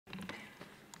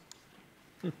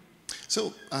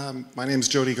My name is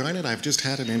Jody Garnett. I've just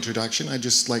had an introduction. I'd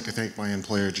just like to thank my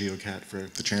employer, GeoCat, for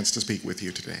the chance to speak with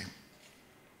you today.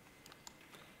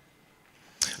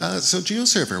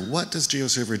 GeoServer, what does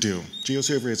GeoServer do?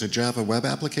 GeoServer is a Java web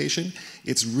application.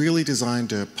 It's really designed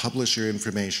to publish your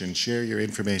information, share your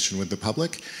information with the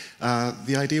public.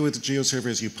 The idea with GeoServer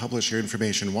is you publish your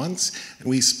information once, and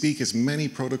we speak as many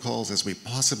protocols as we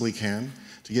possibly can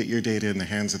to get your data in the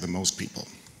hands of the most people.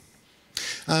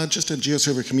 Just a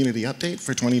GeoServer community update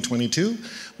for 2022.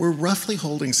 We're roughly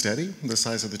holding steady. The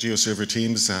size of the GeoServer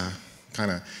team's kind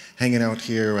of hanging out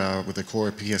here with a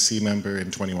core PSC member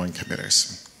and 21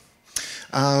 committers.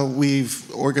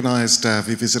 We've organized, if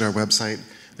you visit our website,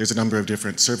 there's a number of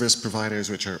different service providers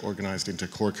which are organized into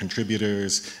core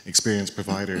contributors, experience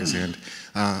providers, and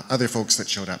other folks that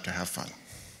showed up to have fun.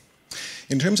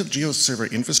 In terms of GeoServer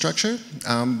infrastructure,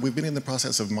 we've been in the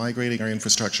process of migrating our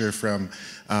infrastructure from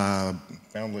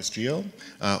Boundless Geo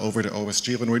over to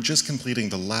OSGeo, and we're just completing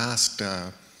the last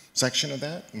section of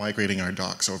that, migrating our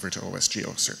docs over to OSGeo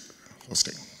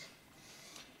hosting.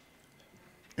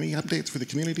 Any updates for the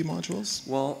community modules?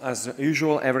 Well, as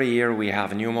usual, every year we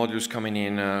have new modules coming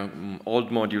in, old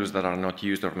modules that are not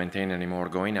used or maintained anymore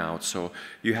going out. So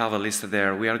you have a list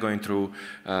there. We are going through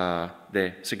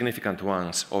the significant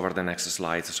ones over the next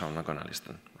slides, so I'm not going to list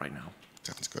them right now.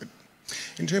 Sounds good.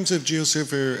 In terms of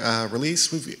GeoServer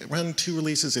release, we've run 2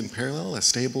 releases in parallel, a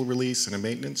stable release and a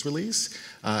maintenance release.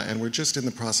 And we're just in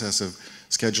the process of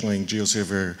scheduling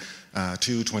GeoServer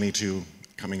 2.22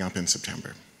 coming up in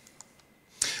September.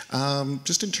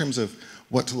 Just in terms of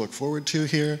what to look forward to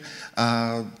here,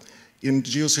 in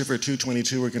GeoServer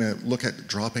 2.22, we're going to look at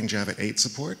dropping Java 8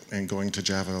 support and going to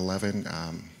Java 11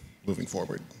 moving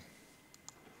forward.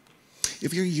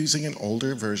 If you're using an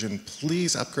older version,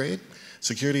 please upgrade.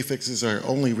 Security fixes are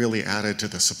only really added to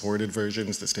the supported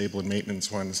versions, the stable and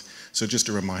maintenance ones, so just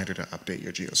a reminder to update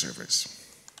your GeoServers.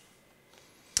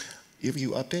 If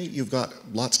you update, you've got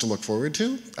lots to look forward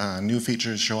to. New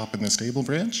features show up in the stable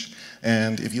branch.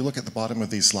 And if you look at the bottom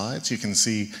of these slides, you can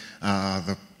see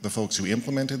the folks who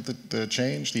implemented the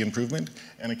change, the improvement,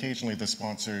 and occasionally the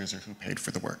sponsors or who paid for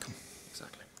the work.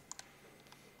 Exactly.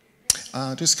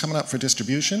 Just coming up for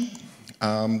distribution,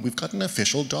 we've got an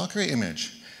official Docker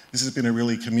image. This has been a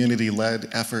really community-led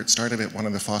effort, started at one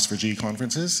of the FOSS4G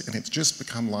conferences, and it's just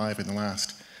become live in the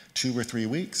last 2 or 3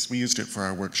 weeks. We used it for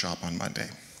our workshop on Monday.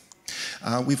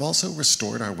 We've also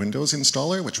restored our Windows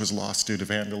installer, which was lost due to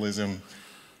vandalism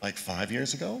like 5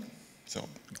 years ago. So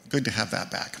good to have that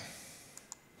back.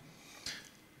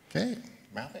 Okay,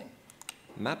 mapping.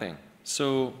 Mapping.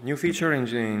 So new feature in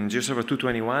GeoServer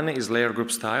 2.21 is layer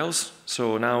group styles.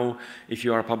 So now if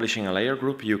you are publishing a layer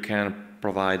group, you can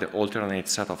provide alternate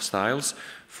set of styles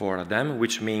for them,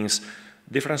 which means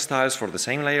different styles for the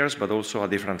same layers, but also a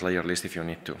different layer list if you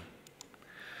need to.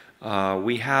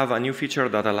 We have a new feature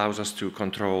that allows us to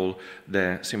control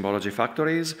the symbology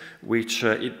factories, which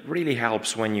it really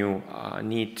helps when you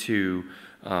need to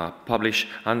publish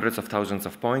hundreds of thousands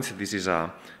of points. This is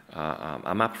a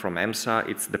map from EMSA.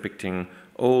 It's depicting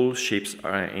all ships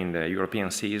in the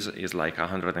European seas, is like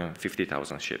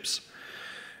 150,000 ships.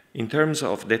 In terms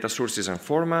of data sources and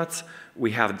formats,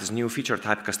 we have this new feature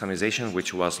type customization,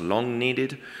 which was long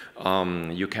needed.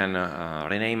 You can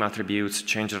rename attributes,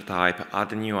 change their type,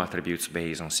 add new attributes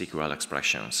based on SQL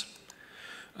expressions.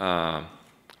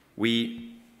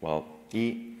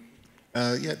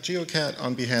 GeoCat,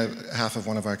 on behalf of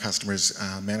one of our customers,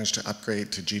 managed to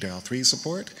upgrade to GDAL3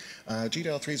 support.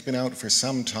 GDAL3 has been out for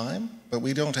some time, but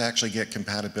we don't actually get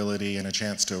compatibility and a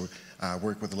chance to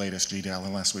work with the latest GDAL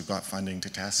unless we've got funding to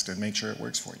test and make sure it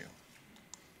works for you.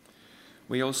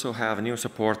 We also have new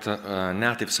support,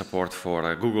 native support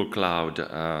for Google Cloud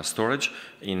storage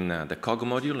in the COG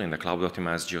module, in the Cloud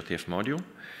Optimized GeoTF module.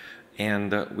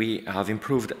 And we have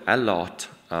improved a lot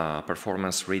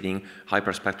performance reading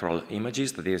hyperspectral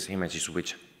images, that is, images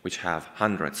which have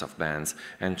hundreds of bands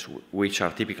and which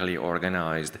are typically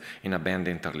organized in a band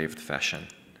interleaved fashion.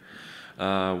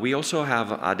 We also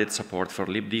have added support for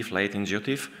libdflate in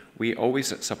GeoTIFF. We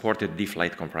always supported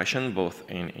dflate compression, both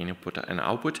in input and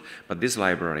output, but this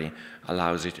library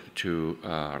allows it to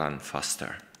run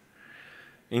faster.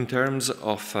 In terms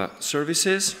of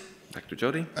services, back to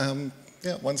Jody.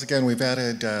 Once again, we've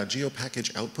added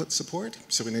GeoPackage output support.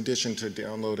 So in addition to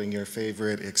downloading your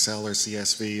favorite Excel or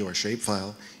CSV or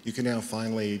shapefile, you can now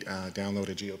finally download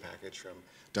a GeoPackage from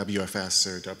WFS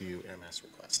or WMS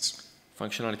requests.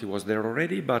 Functionality was there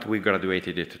already, but we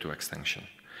graduated it to extension.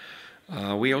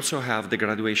 We also have the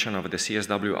graduation of the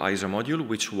CSW ISO module,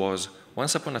 which was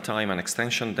once upon a time an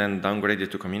extension, then downgraded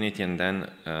to community, and then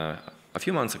a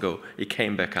few months ago, it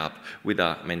came back up with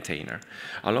a maintainer.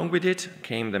 Along with it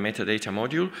came the metadata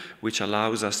module, which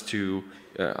allows us to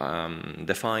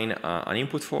define an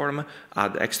input form,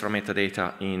 add extra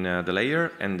metadata in the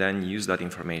layer, and then use that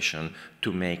information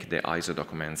to make the ISO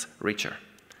documents richer.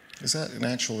 Is that an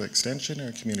actual extension or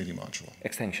a community module?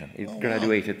 Extension. It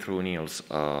graduated through Niels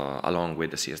along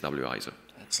with the CSW ISO.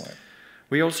 Excellent.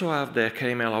 We also have the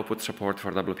KML output support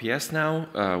for WPS now,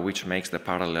 which makes the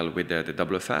parallel with the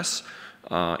WFS.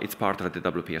 It's part of the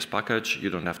WPS package. You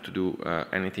don't have to do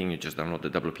anything. You just download the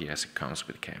WPS. It comes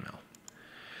with KML.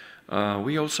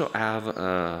 We also have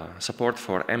support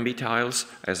for MB tiles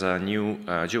as a new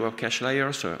geocache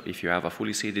layer. So if you have a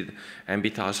fully seeded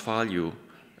MB tiles file, you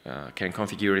can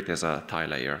configure it as a tile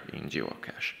layer in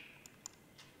geocache.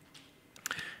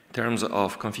 In terms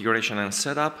of configuration and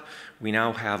setup, we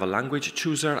now have a language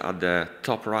chooser at the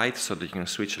top right so that you can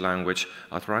switch language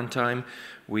at runtime.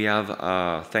 We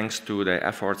have, thanks to the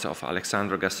efforts of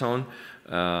Alexandre Gasson,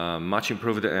 much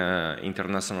improved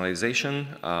internationalization.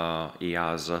 He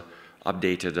has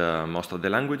updated most of the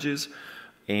languages.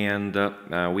 And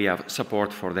we have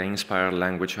support for the Inspire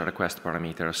language request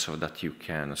parameters so that you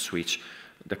can switch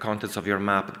the contents of your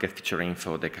map, get feature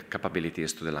info, the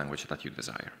capabilities to the language that you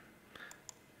desire.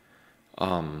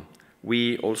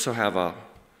 We also have a...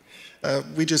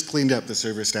 we just cleaned up the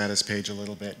server status page a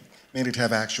little bit, made it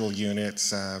have actual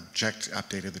units, checked,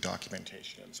 updated the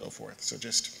documentation, and so forth. So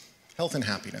just health and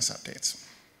happiness updates.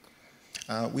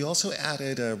 We also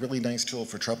added a really nice tool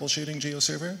for troubleshooting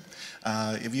GeoServer.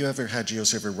 If you ever had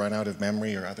GeoServer run out of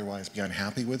memory or otherwise be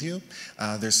unhappy with you,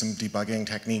 there's some debugging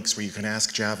techniques where you can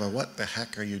ask Java, what the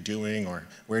heck are you doing, or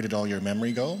where did all your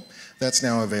memory go? That's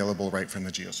now available right from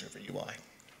the GeoServer UI.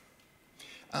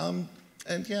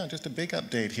 And yeah, just a big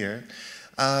update here.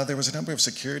 There was a number of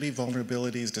security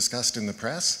vulnerabilities discussed in the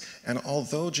press, and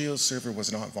although GeoServer was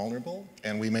not vulnerable,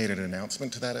 and we made an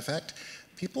announcement to that effect,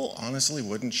 people honestly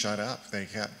wouldn't shut up. They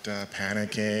kept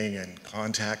panicking and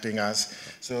contacting us.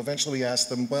 So eventually we asked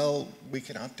them, well, we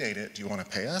can update it. Do you want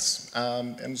to pay us?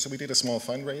 And so we did a small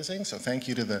fundraising. So thank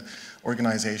you to the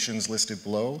organizations listed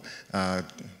below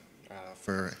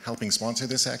for helping sponsor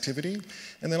this activity.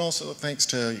 And then also thanks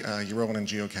to Jeroen and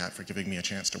GeoCat for giving me a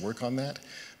chance to work on that.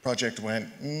 Project went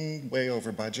way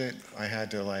over budget. I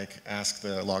had to ask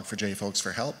the Log4j folks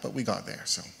for help, but we got there.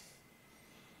 So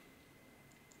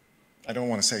I don't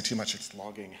want to say too much, it's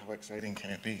logging. How exciting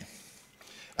can it be?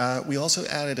 We also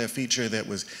added a feature that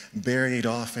was buried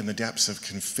off in the depths of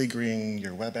configuring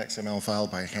your web XML file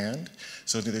by hand.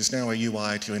 So there's now a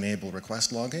UI to enable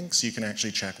request logging, so you can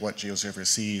actually check what GeoServer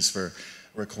sees for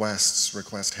requests,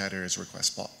 request headers,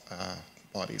 request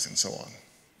bodies, and so on.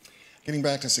 Getting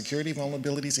back to security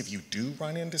vulnerabilities, if you do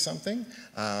run into something,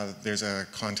 there's a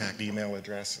contact email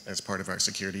address as part of our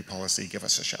security policy. Give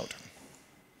us a shout.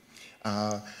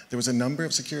 There was a number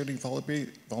of security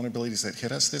vulnerabilities that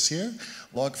hit us this year.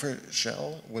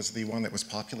 Log4Shell was the one that was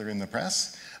popular in the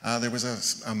press. There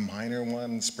was a minor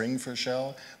one,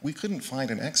 Spring4Shell. We couldn't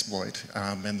find an exploit,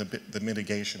 and the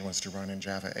mitigation was to run in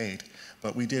Java 8,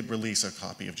 but we did release a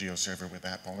copy of GeoServer with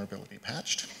that vulnerability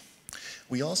patched.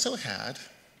 We also had,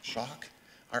 shock,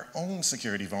 our own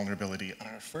security vulnerability.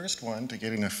 Our first one to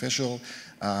get an official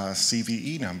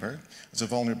CVE number was a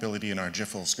vulnerability in our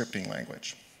GeoFull scripting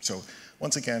language. So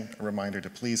once again, a reminder to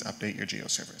please update your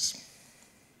GeoServers.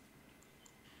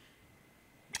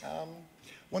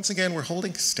 Once again, we're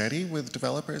holding steady with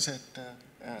developers at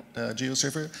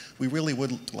GeoServer. We really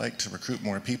would like to recruit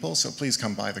more people, so please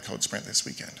come by the code sprint this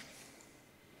weekend.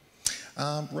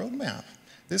 Roadmap.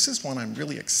 This is one I'm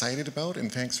really excited about,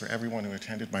 and thanks for everyone who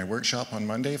attended my workshop on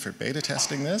Monday for beta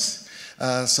testing this.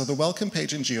 So the welcome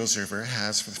page in GeoServer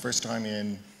has, for the first time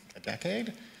in a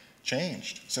decade,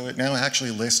 changed. So it now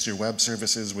actually lists your web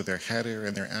services with their header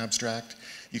and their abstract.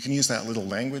 You can use that little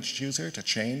language chooser to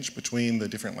change between the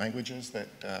different languages that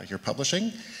you're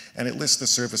publishing, and it lists the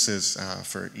services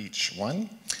for each one.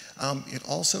 It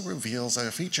also reveals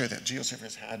a feature that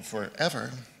GeoServer's had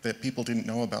forever that people didn't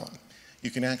know about. You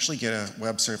can actually get a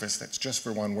web service that's just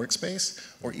for one workspace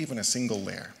or even a single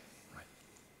layer.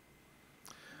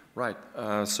 Right,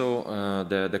 so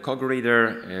the cog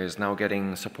reader is now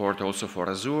getting support also for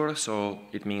Azure, so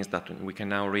it means that we can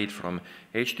now read from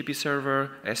HTTP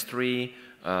server, S3,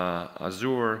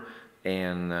 Azure,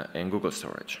 and Google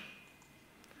Storage.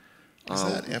 Is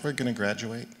that ever going to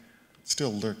graduate? It's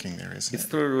still lurking there, isn't it? It's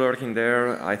still lurking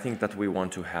there. I think that we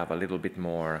want to have a little bit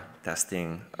more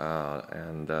testing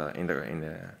and in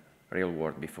the real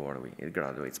world before it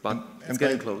graduates, but it's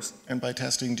getting close. And by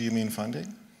testing, do you mean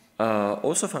funding?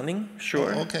 Also funding,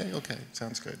 sure. Oh, okay,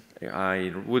 sounds good.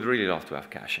 I would really love to have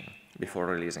caching, before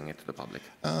releasing it to the public.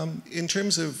 In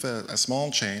terms of a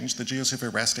small change, the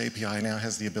GeoServer REST API now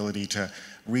has the ability to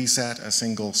reset a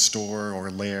single store or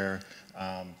layer.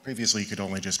 Previously, you could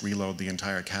only just reload the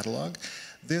entire catalog.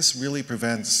 This really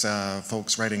prevents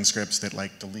folks writing scripts that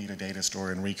like delete a data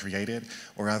store and recreate it,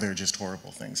 or other just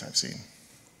horrible things I've seen.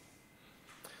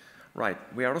 Right.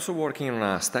 We are also working on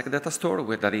a Stack data store,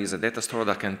 that is a data store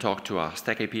that can talk to a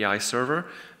Stack API server,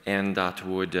 and that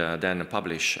would then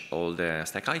publish all the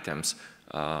Stack items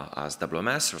as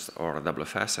WMS or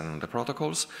WFS and the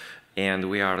protocols. And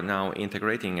we are now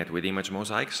integrating it with Image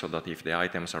Mosaic so that if the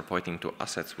items are pointing to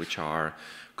assets which are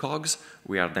cogs,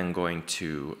 we are then going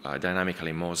to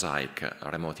dynamically mosaic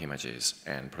remote images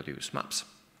and produce maps.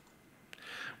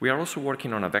 We are also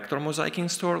working on a vector mosaicing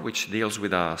store, which deals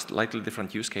with a slightly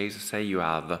different use case. Say you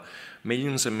have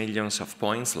millions and millions of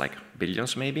points, like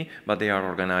billions maybe, but they are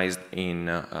organized in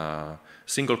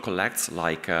single collects,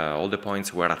 like all the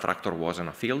points where a tractor was in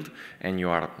a field, and you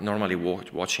are normally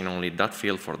watching only that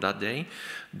field for that day.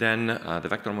 Then the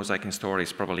vector mosaicing store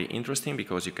is probably interesting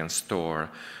because you can store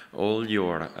all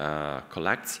your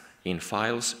collects in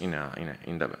files in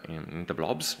the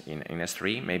blobs in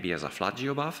S3, maybe as a flat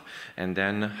GeoBuff, and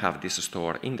then have this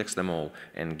store index them all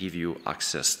and give you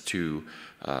access to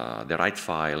the right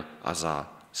file as a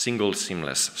single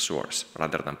seamless source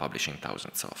rather than publishing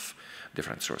thousands of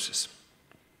different sources.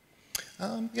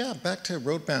 Yeah, back to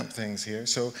roadmap things here.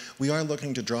 So we are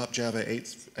looking to drop Java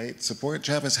 8 support.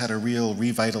 Java's had a real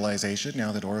revitalization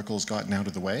now that Oracle's gotten out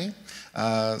of the way.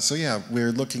 So yeah,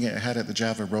 we're looking ahead at the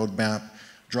Java roadmap,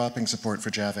 dropping support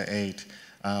for Java 8.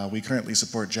 We currently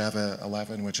support Java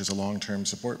 11, which is a long-term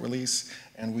support release,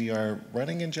 and we are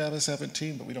running in Java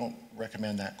 17, but we don't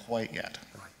recommend that quite yet.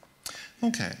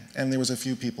 Okay, and there was a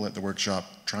few people at the workshop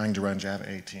trying to run Java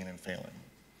 18 and failing.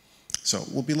 So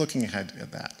we'll be looking ahead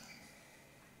at that.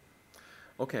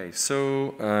 Okay,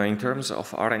 so in terms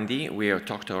of R&D, we have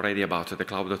talked already about the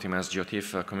Cloud.ms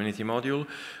GeoTIFF community module.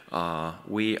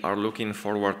 We are looking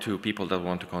forward to people that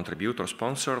want to contribute or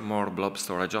sponsor more blob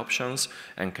storage options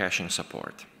and caching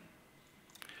support.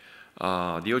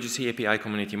 The OGC API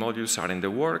community modules are in the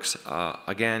works.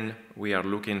 Again, we are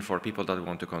looking for people that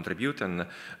want to contribute and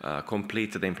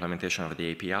complete the implementation of the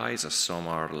APIs, as some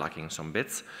are lacking some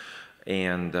bits,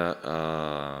 and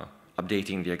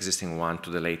updating the existing one to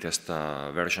the latest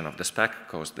version of the spec,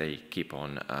 because they keep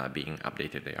on being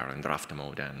updated. They are in draft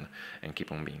mode and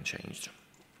keep on being changed.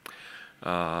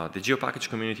 The GeoPackage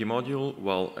community module,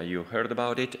 well, you heard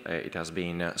about it. It has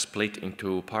been split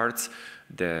into parts.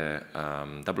 The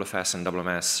WFS and the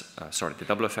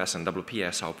WFS and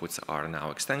WPS outputs are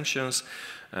now extensions.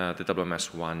 The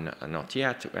WMS one not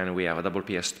yet, and we have a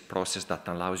WPS process that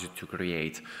allows you to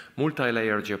create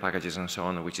multi-layer GeoPackages and so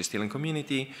on, which is still in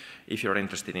community. If you're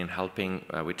interested in helping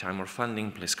with time or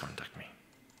funding, please contact me.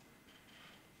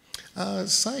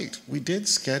 Site. We did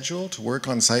schedule to work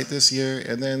on site this year,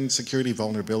 and then security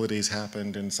vulnerabilities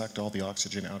happened and sucked all the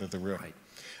oxygen out of the room. Right.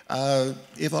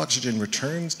 If oxygen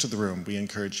returns to the room, we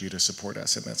encourage you to support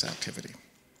us in this activity.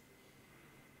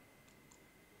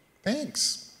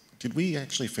 Thanks. Did we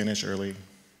actually finish early?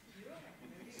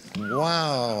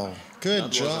 Wow.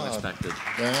 Good job. That was unexpected.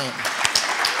 Yeah.